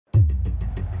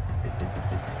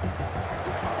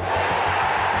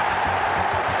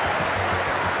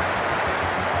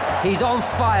He's on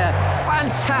fire.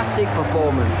 Fantastic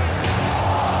performance.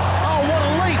 Oh, what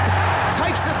a leap.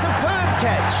 Takes a superb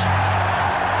catch.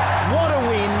 What a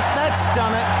win. That's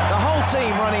done it. The whole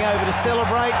team running over to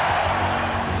celebrate.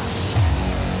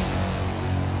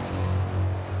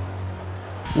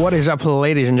 What is up,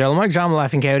 ladies and gentlemen? I'm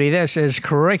Laughing Coyote. This is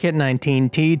Cricket 19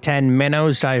 T10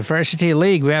 Minnows Diversity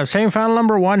League. We have semi-final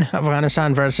number 1,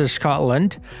 Afghanistan versus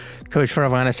Scotland. Coach for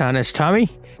Afghanistan is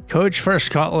Tommy. Coach for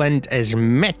Scotland is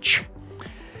Mitch.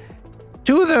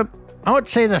 Two of the, I would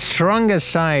say, the strongest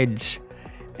sides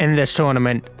in this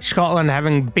tournament. Scotland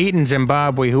having beaten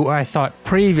Zimbabwe, who I thought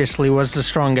previously was the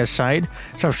strongest side.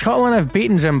 So if Scotland have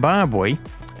beaten Zimbabwe,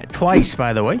 twice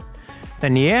by the way,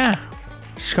 then yeah,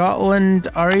 Scotland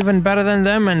are even better than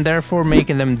them, and therefore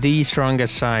making them the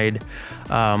strongest side.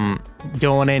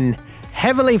 Going in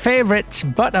heavily favourites,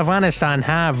 but Afghanistan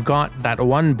have got that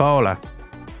one bowler,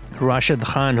 Rashid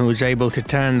Khan, who's able to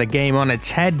turn the game on its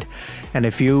head. And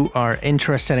if you are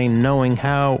interested in knowing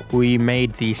how we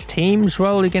made these teams,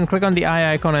 well, you can click on the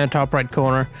eye icon in the top right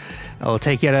corner. It'll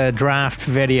take you to a draft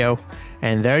video,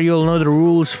 and there you'll know the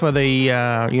rules for the,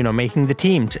 making the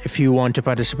teams. If you want to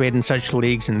participate in such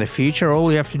leagues in the future, all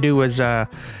you have to do is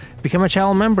become a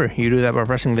channel member. You do that by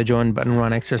pressing the join button right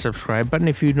next to the subscribe button.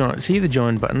 If you don't see the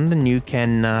join button, then you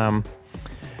can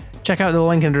check out the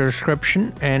link in the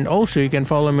description, and also you can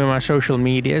follow me on my social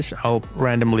medias. I'll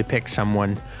randomly pick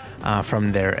someone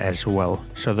from there as well.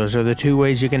 So those are the two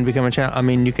ways you can become a channel.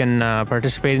 You can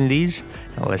participate in these.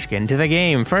 Now let's get into the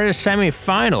game. First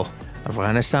semi-final,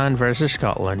 Afghanistan versus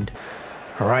Scotland.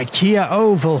 Alright, Kia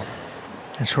Oval.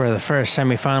 That's where the first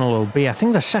semi-final will be. I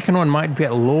think the second one might be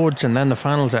at Lord's, and then the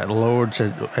finals at Lord's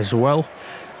as well.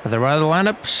 But there are the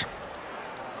lineups,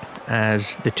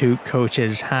 as the two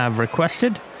coaches have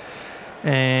requested.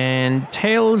 And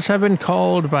tails have been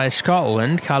called by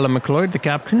Scotland. Callum McLeod, the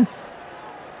captain.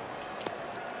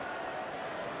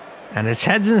 And it's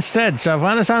heads instead. So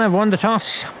Afghanistan have won the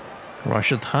toss.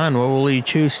 Rashid Khan, what will he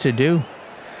choose to do?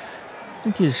 I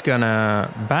think he's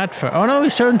gonna bat for... Oh no,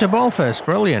 he's turned to ball first.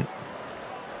 Brilliant.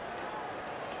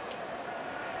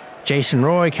 Jason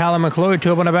Roy, Callum McLeod to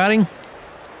open a batting.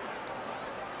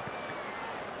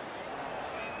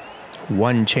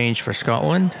 One change for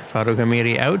Scotland. Farouk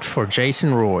Amiri out for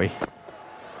Jason Roy.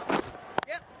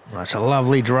 Yep. That's a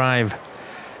lovely drive.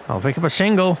 I'll pick up a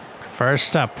single.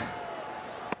 First up.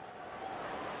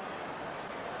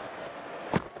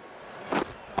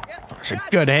 That's a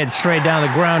good head straight down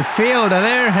the ground. Fielder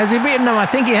there. Has he beaten him? I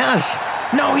think he has.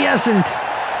 No, he hasn't.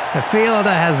 The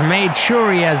fielder has made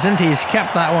sure he hasn't. He's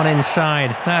kept that one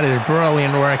inside. That is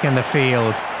brilliant work in the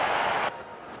field.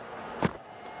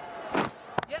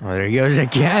 Oh, there he goes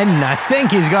again. I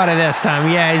think he's got it this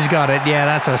time. Yeah, he's got it. Yeah,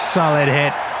 that's a solid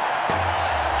hit.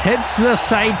 Hits the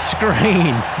side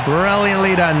screen.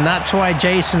 Brilliantly done. That's why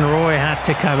Jason Roy had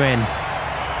to come in.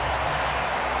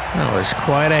 That was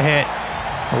quite a hit.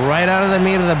 Right out of the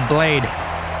meat of the blade.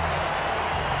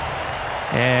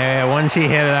 Yeah, once he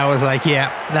hit it, I was like,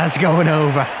 yeah, that's going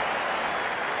over.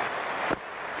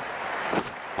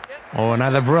 Oh,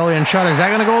 another brilliant shot. Is that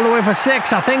going to go all the way for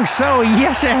 6? I think so.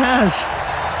 Yes, it has.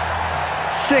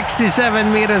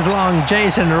 67 meters long.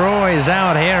 Jason Roy is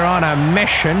out here on a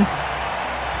mission.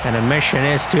 And the mission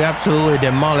is to absolutely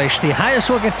demolish the highest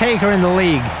wicket taker in the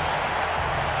league.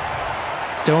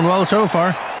 It's doing well so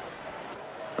far.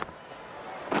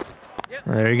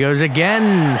 There he goes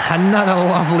again. Another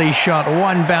lovely shot.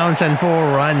 1 bounce and 4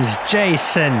 runs.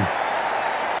 Jason.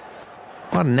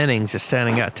 What an innings it's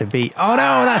turning out to be. Oh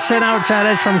no, that's an outside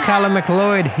edge from Callum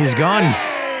McLeod. He's gone.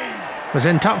 Was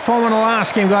in top form in the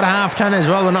last game. Got a half-ton as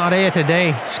well, but not here today.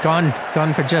 It's gone.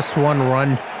 Gone for just 1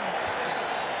 run.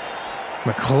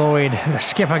 McLeod, the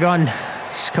skipper gone.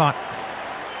 Scott.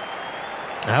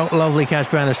 Out. Lovely catch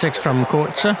behind the 6 from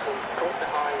Coyote.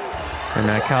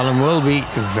 And Callum will be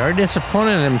very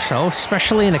disappointed in himself,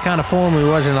 especially in the kind of form he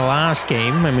was in the last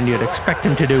game. You'd expect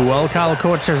him to do well. Kyle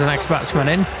Coates is the next batsman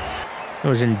in. He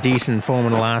was in decent form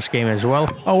in the last game as well.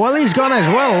 Oh, well, he's gone as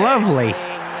well. Lovely.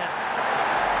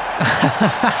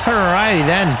 Alrighty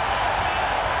then.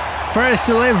 First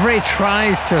delivery,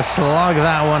 tries to slog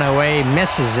that one away,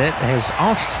 misses it. His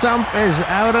off stump is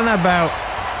out and about.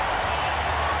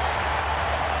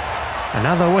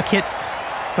 Another wicket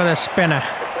for the spinner.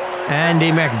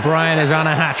 Andy McBrien is on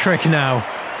a hat-trick now.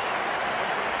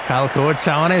 Kyle Coates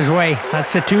on his way.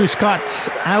 That's the 2 Scots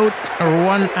out,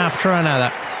 one after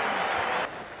another.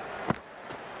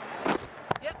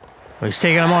 Well, he's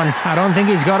taking them on. I don't think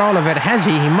he's got all of it. Has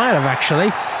he? He might have,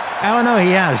 actually. Oh, no,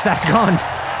 he has. That's gone.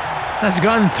 That's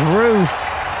gone through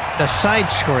the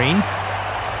side screen.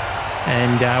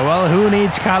 And, well, who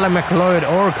needs Callum McLeod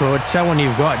or Coyote when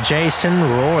you've got Jason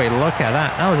Roy? Look at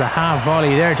that. That was a half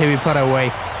volley there to be put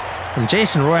away. And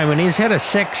Jason Roy, I mean, he's hit a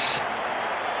 6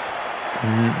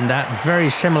 in that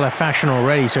very similar fashion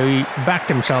already, so he backed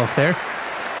himself there.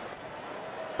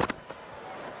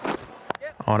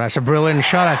 Oh, that's a brilliant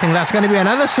shot. I think that's going to be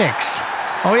another 6.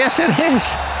 Oh, yes, it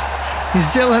is. He's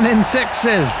still in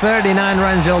 6s. 39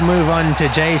 runs. He'll move on to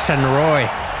Jason Roy.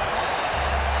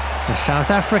 The South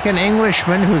African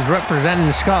Englishman who's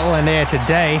representing Scotland here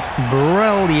today.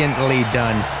 Brilliantly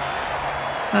done.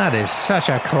 That is such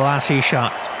a classy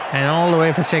shot. And all the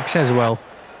way for 6 as well.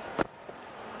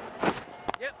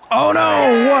 Oh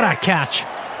no, what a catch.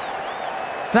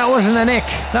 That wasn't a nick.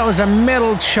 That was a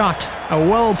middled shot. A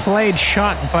well-played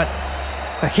shot, but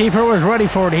the keeper was ready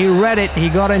for it. He read it. He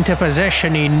got into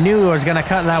position. He knew he was going to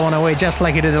cut that one away just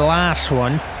like he did the last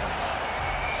one.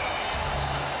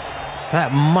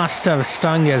 That must have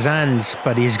stung his hands,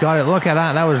 but he's got it. Look at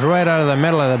that. That was right out of the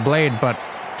middle of the blade, but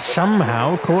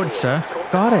somehow Coyote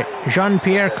got it.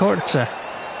 Jean-Pierre Coyote,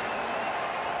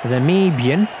 the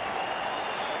Namibian.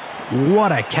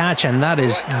 What a catch, and that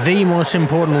is the most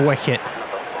important wicket.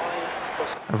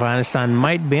 Afghanistan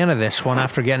might be into this one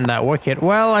after getting that wicket.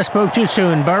 Well, I spoke too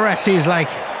soon. Baressi's like,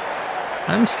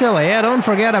 I'm still here. Don't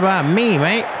forget about me,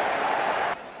 mate.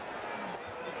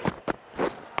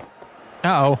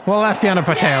 Uh-oh. Well, that's the end of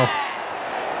Patel.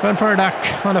 Going for a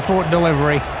duck on the 4th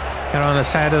delivery. Get on the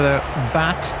side of the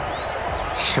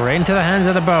bat. Straight into the hands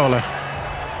of the bowler.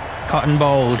 Cotton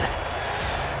bowled.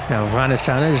 Now,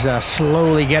 Afghanistan is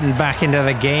slowly getting back into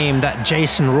the game. That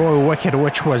Jason Roy wicket,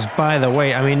 which was, by the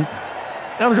way, I mean,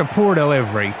 that was a poor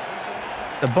delivery.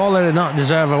 The bowler did not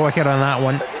deserve a wicket on that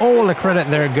one. All the credit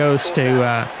there goes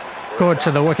to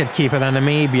Coyote, the wicket-keeper, the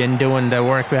Namibian, doing the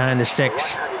work behind the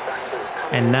sticks.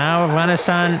 And now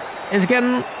Afghanistan is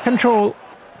getting control.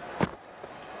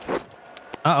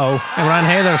 Uh-oh. Imran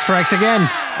Hayder strikes again.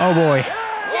 Oh, boy.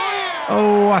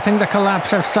 Oh, I think the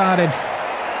collapse have started.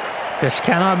 This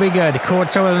cannot be good.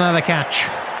 Coyote with another catch.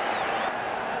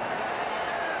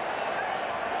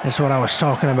 This is what I was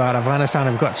talking about. Afghanistan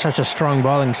have got such a strong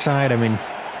bowling side. I mean,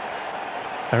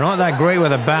 they're not that great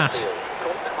with a bat.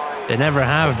 They never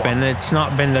have been. It's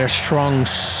not been their strong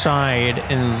side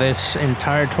in this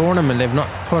entire tournament. They've not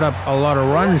put up a lot of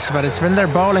runs, but it's been their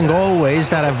bowling always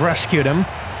that have rescued them.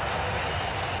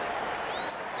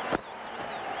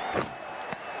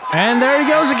 And there he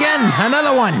goes again.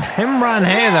 Another one. Imran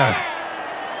Hayder.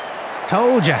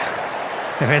 Told ya.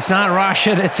 If it's not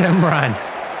Rashid, it's Imran.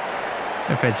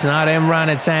 If it's not Imran,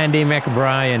 it's Andy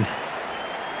McBrien.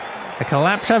 The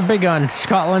collapse have begun.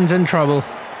 Scotland's in trouble.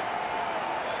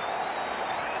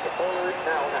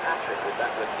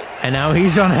 And now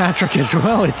he's on a hat-trick as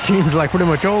well. It seems like pretty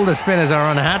much all the spinners are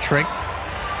on a hat-trick.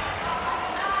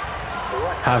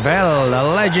 Pavel, the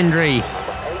legendary.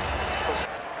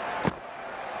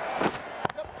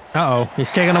 Uh-oh,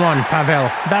 he's taking him on,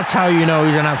 Pavel. That's how you know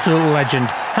he's an absolute legend.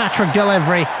 Hat-trick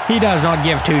delivery. He does not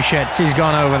give two shits. He's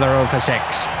gone over the row for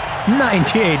 6.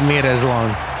 98 meters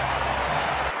long.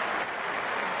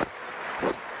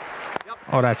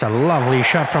 Oh, that's a lovely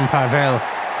shot from Pavel.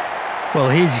 Well,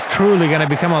 he's truly going to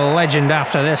become a legend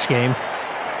after this game.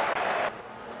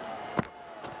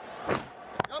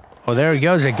 Oh, there he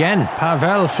goes again.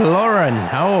 Pavel Florin.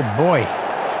 Oh, boy.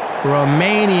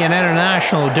 Romanian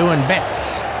international doing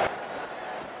bits.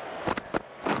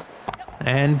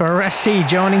 And Baresi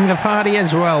joining the party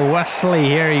as well. Wesley,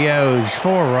 here he goes.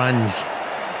 4 runs.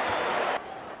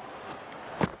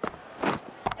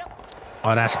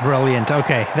 Oh, that's brilliant.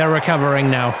 Okay, they're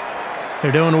recovering now.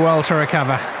 They're doing well to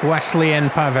recover. Wesley and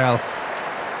Pavel.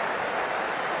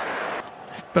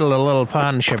 They've built a little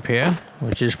partnership here,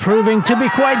 which is proving to be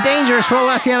quite dangerous. Well,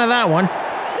 that's the end of that one.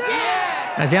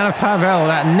 That's the end of Pavel.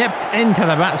 That nipped into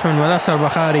the batsman. Mudassar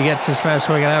Bukhari gets his first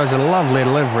wicket. That was a lovely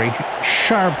delivery.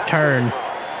 Sharp turn.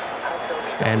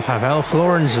 And Pavel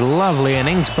Florin's lovely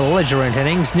innings, belligerent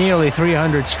innings, nearly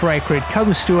 300 strike rate,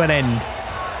 comes to an end.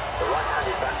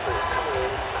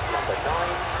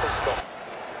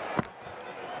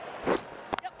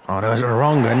 Oh, that was a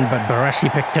wrong one, but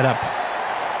Baresi picked it up.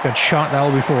 Good shot,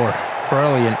 that'll be 4.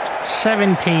 Brilliant.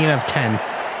 17 of 10.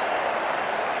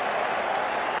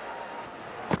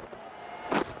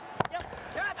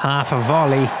 Half a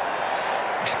volley.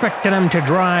 Expected him to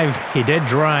drive. He did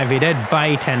drive, he did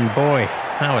bite, and boy,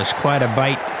 that was quite a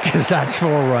bite, because that's 4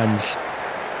 runs.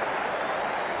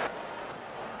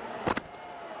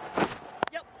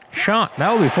 Shot,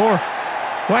 that'll be 4.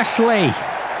 Wesley.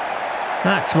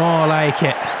 That's more like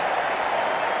it.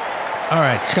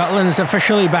 Alright, Scotland's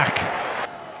officially back.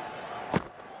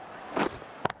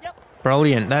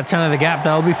 Brilliant. That's into the gap.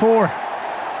 That'll be 4.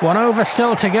 1 over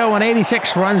still to go on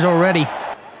 86 runs already.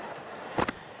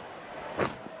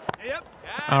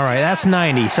 All right, that's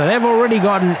 90. So they've already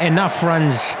gotten enough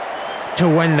runs to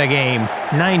win the game.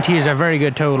 90 is a very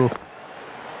good total.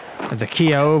 At the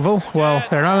Kia Oval, well,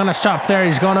 they're not going to stop there.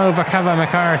 He's gone over cover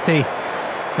McCarthy.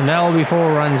 And that'll be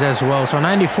 4 runs as well. So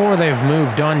 94 they've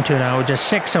moved on to now. Just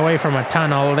 6 away from a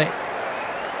ton holiday.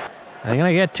 Are they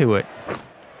going to get to it?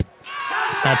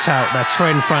 That's out. That's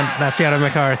straight in front. That's the out of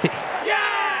McCarthy.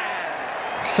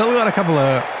 Still got a couple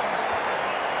of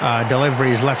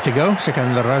deliveries left to go.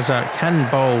 Sikandar Raza can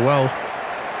bowl well.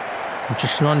 I'm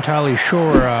just not entirely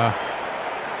sure.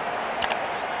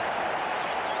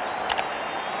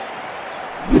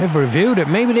 They've reviewed it.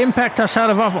 Maybe the impact outside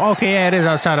of off. Okay, yeah, it is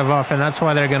outside of off, and that's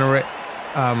why they're going to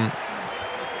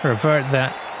revert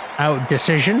that out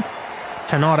decision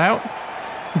to not out.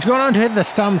 It's going on to hit the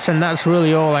stumps, and that's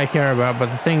really all I care about. But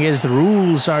the thing is, the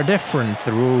rules are different.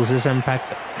 The rules, this impact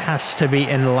has to be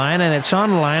in line, and it's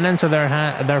on line, and so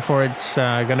therefore it's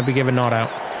going to be given not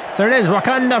out. There it is,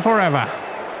 Wakanda forever.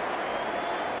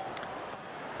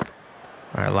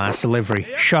 All right, last delivery.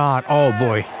 Shot. Oh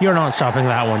boy, you're not stopping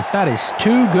that one. That is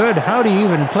too good. How do you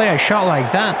even play a shot like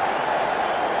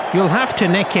that? You'll have to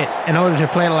nick it in order to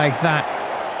play it like that.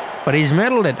 But he's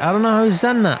middled it. I don't know how he's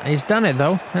done that. He's done it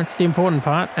though. That's the important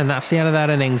part. And that's the end of that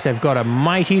innings. They've got a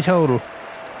mighty total.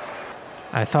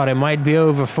 I thought it might be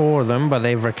over for them, but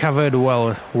they've recovered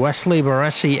well. Wesley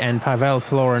Baresi and Pavel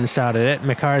Florin started it.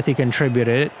 McCarthy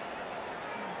contributed it.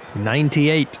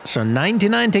 98. So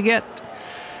 99 to get.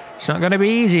 It's not going to be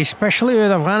easy, especially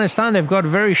with Afghanistan. They've got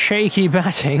very shaky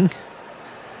batting.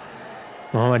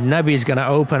 Mohammad Nabi is going to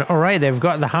open. All right, they've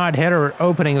got the hard hitter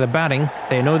opening the batting.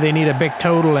 They know they need a big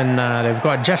total, and they've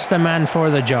got just the man for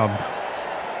the job.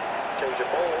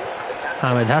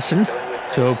 Ahmed Hassan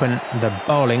to open the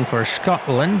bowling for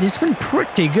Scotland. He's been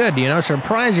pretty good, you know,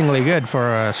 surprisingly good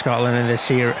for Scotland in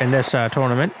this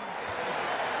tournament.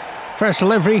 First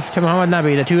delivery to Mohammad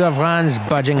Nabi, the 2 Afghans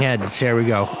budging heads. Here we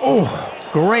go. Oh,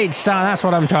 great start. That's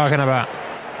what I'm talking about.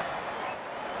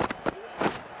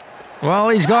 Well,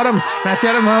 he's got him. That's the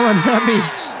other Mohammad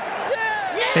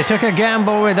Nabi. They took a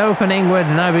gamble with opening with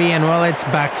Nabi, and well, it's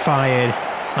backfired.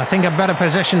 I think a better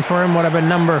position for him would have been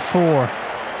number 4.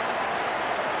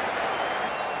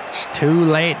 It's too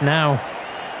late now.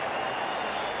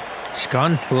 It's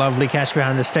gone. Lovely catch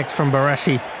behind the sticks from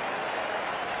Baresi.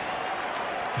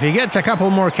 If he gets a couple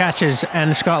more catches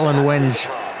and Scotland wins,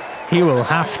 he will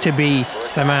have to be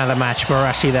the man of the match.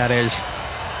 Baresi, that is.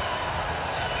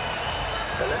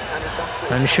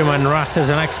 And Shuman Rath is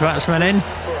the next batsman in.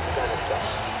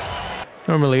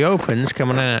 Normally opens,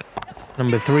 coming in at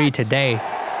number 3 today.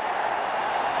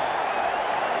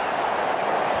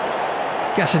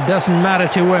 Guess it doesn't matter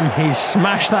to him. He's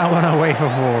smashed that one away for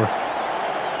 4.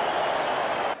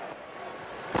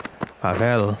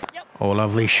 Pavel. Oh,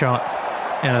 lovely shot.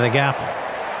 Into the gap.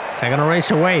 Second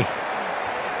race away.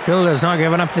 Fielder's not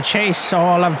giving up the chase. Oh,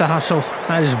 I love the hustle.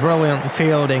 That is brilliant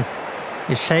fielding.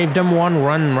 He saved him 1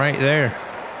 run right there.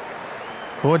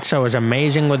 Coates was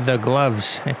amazing with the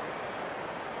gloves. Oh,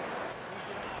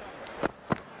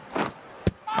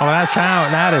 that's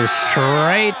out. That is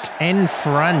straight in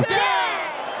front.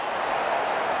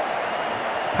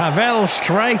 Pavel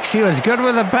strikes. He was good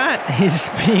with the bat. He's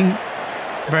being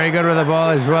very good with the ball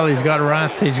as well. He's got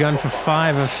Rath. He's gone for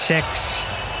 5 of 6.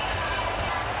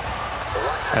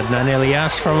 Adnan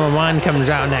Ilyas from Oman comes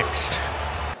out next.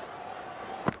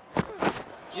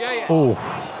 Oh,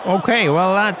 okay.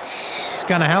 Well, that's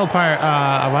going to help our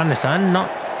Afghanistan, not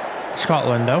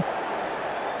Scotland, though.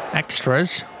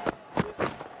 Extras.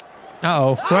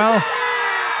 Uh-oh. Well,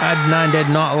 Adnan did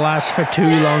not last for too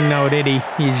long now, did he?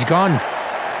 He's gone.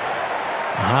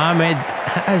 Hamid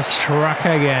has struck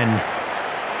again.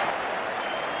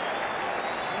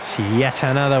 It's yet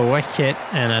another wicket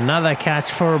and another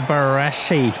catch for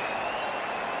Baresi.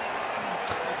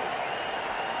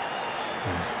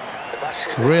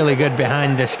 It's really good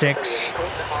behind the sticks,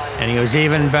 and he was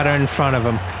even better in front of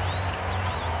him.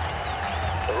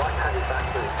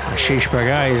 Ashish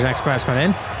Bagai is next batsman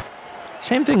in.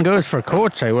 Same thing goes for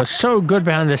Coates. He was so good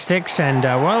behind the sticks, and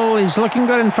well, he's looking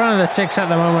good in front of the sticks at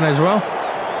the moment as well.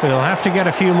 He'll have to get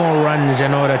a few more runs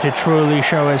in order to truly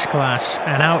show his class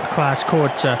and outclass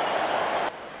Coates.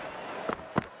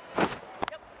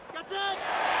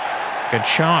 Good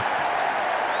shot.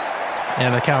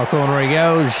 And the cow corner he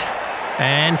goes.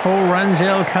 And 4 runs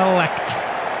he'll collect.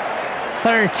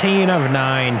 13 of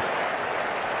 9.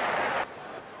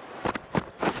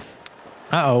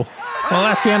 Uh-oh. Well,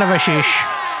 that's the end of Ashish.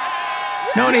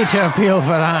 No need to appeal for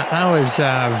that. That was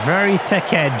a very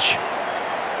thick edge.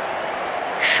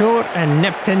 Short and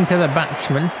nipped into the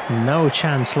batsman. No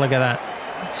chance, look at that.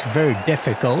 It's very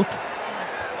difficult.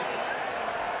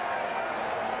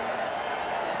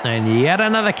 And yet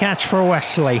another catch for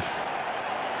Wesley. A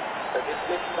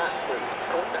dismissed batsman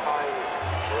caught behind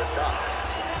for a duck.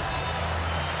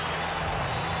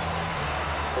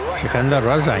 Sikandar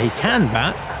Raza, he can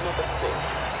bat.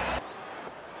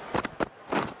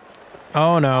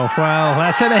 Oh no, well,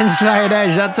 that's an inside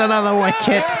edge. That's another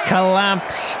wicket.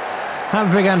 Collapse.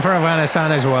 Have begun for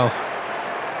Afghanistan as well.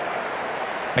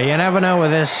 But you never know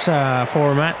with this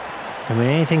format. I mean,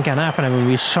 anything can happen. I mean,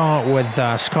 we saw it with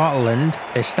Scotland.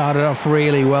 They started off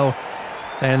really well.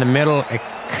 Then in the middle, it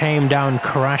came down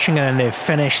crashing, and then they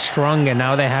finished strong, and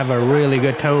now they have a really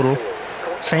good total.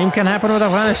 Same can happen with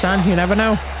Afghanistan. You never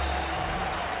know.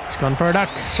 He's gone for a duck.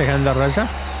 Sikandar Raza.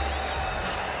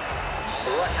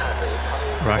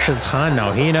 Rashid Khan,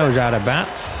 now he knows how to bat.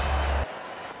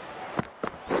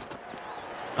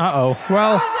 Uh-oh.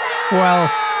 Well,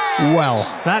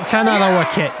 that's another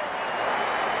wicket.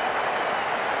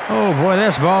 Oh boy,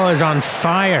 this ball is on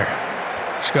fire.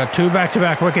 It's got two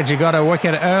back-to-back wickets. He got a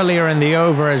wicket earlier in the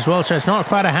over as well, so it's not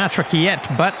quite a hat-trick yet,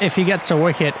 but if he gets a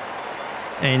wicket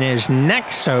in his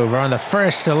next over on the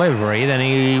first delivery, then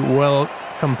he will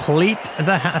complete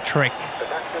the hat-trick.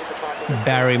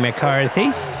 Barry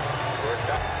McCarthy.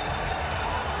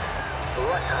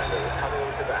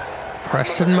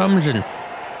 Preston Mumsen.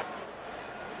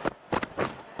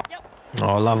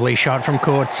 Oh, lovely shot from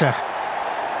Coyote.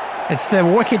 It's the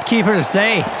wicket-keeper's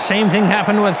day. Same thing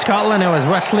happened with Scotland. It was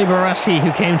Wesley Barassi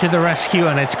who came to the rescue,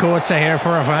 and it's Coyote here for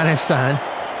Afghanistan.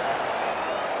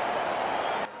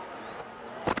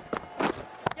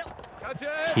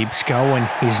 Keeps going.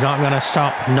 He's not going to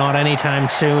stop. Not anytime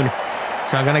soon.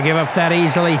 He's not going to give up that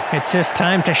easily. It's his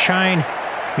time to shine.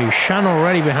 He's shone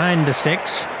already behind the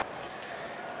sticks.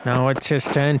 Now it's his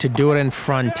turn to do it in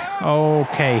front.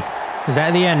 Okay. Is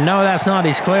that the end? No, that's not.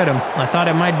 He's cleared him. I thought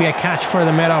it might be a catch for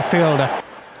the mid-off fielder.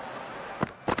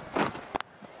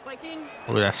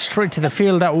 Oh, that's straight to the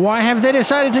fielder. Why have they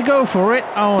decided to go for it?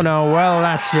 Oh no, well,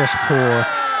 that's just poor.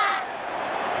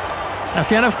 That's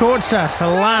the end of Coyote. The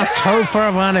last hope for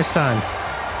Afghanistan.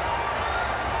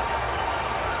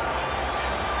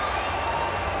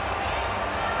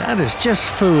 That is just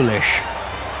foolish.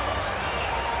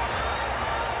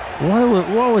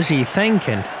 What was he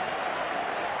thinking?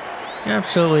 He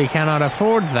absolutely cannot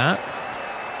afford that.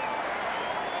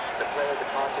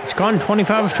 It's gone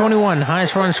 25 of 21,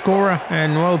 highest run scorer,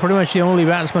 and well, pretty much the only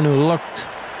batsman who looked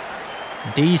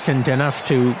decent enough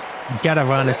to get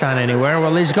Afghanistan anywhere.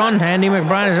 Well, he's gone. Andy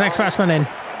McBride is the next batsman in.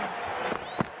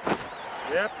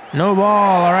 No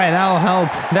ball. All right, that'll help.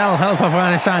 That'll help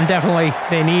Afghanistan, definitely.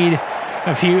 They need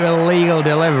a few illegal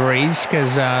deliveries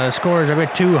because the score is a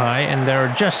bit too high, and there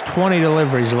are just 20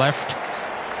 deliveries left.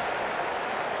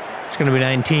 It's going to be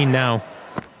 19 now.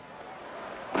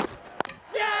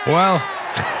 Well,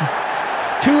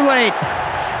 too late.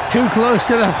 Too close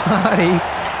to the party.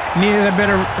 Needed a bit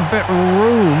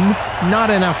room. Not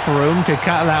enough room to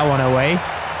cut that one away.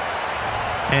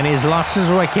 And he's lost his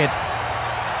wicket.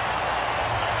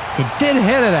 He did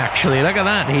hit it, actually. Look at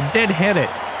that. He did hit it.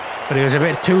 But he was a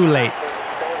bit too late.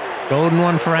 Golden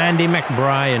one for Andy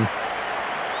McBride.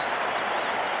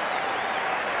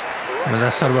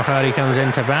 Mudassar Bukhari comes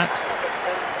into bat.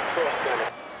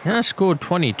 Yeah, scored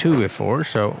 22 before,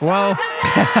 so, well,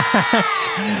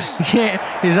 yeah,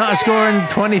 he's not scoring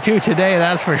 22 today,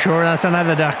 that's for sure. That's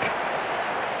another duck.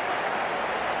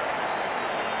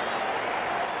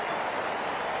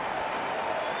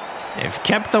 They've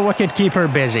kept the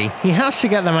wicketkeeper busy. He has to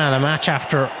get the man of the match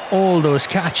after all those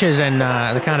catches and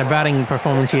the kind of batting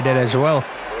performance he did as well.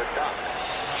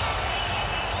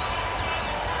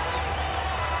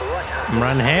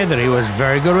 Imran Haider, he was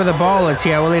very good with the ball. Let's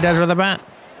see how well he does with the bat.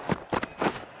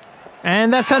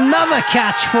 And that's another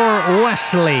catch for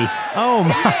Wesley. Oh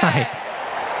my.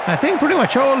 I think pretty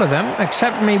much all of them,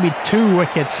 except maybe 2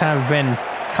 wickets, have been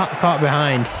caught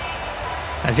behind.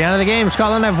 That's the end of the game.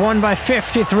 Scotland have won by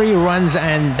 53 runs,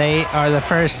 and they are the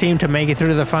first team to make it through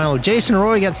to the final. Jason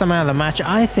Roy gets the man of the match.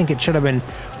 I think it should have been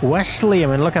Wesley. I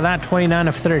mean, look at that, 29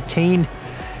 of 13.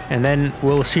 And then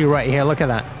we'll see right here, look at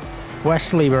that.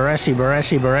 Wesley, Barassi.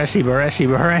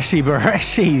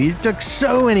 He took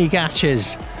so many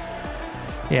catches.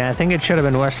 Yeah, I think it should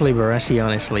have been Wesley Barassi,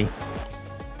 honestly.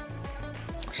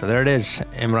 So there it is.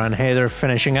 Imran Haider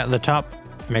finishing at the top.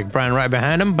 McBride right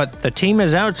behind him, but the team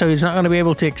is out, so he's not going to be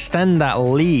able to extend that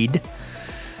lead,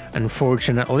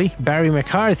 unfortunately. Barry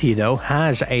McCarthy, though,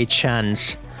 has a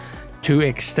chance to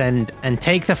extend and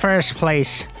take the first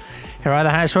place. Here are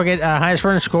the highest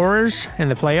run scorers in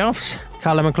the playoffs.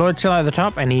 Callum McLeod still at the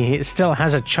top, and he still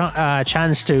has a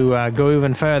chance to go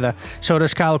even further. So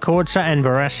does Kyle Coates and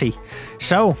Peteski.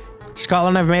 So,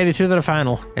 Scotland have made it through to the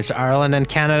final. It's Ireland and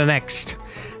Canada next.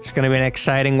 It's going to be an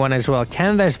exciting one as well.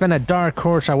 Canada has been a dark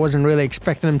horse. I wasn't really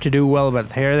expecting them to do well,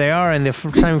 but here they are in the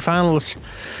semi-finals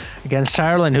against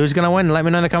Ireland. Who's going to win? Let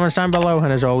me know in the comments down below.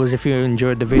 And as always, if you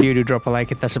enjoyed the video, do drop a like,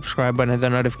 hit that subscribe button, hit the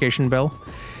notification bell.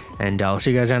 And I'll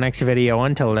see you guys in our next video.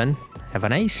 Until then, have a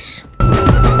nice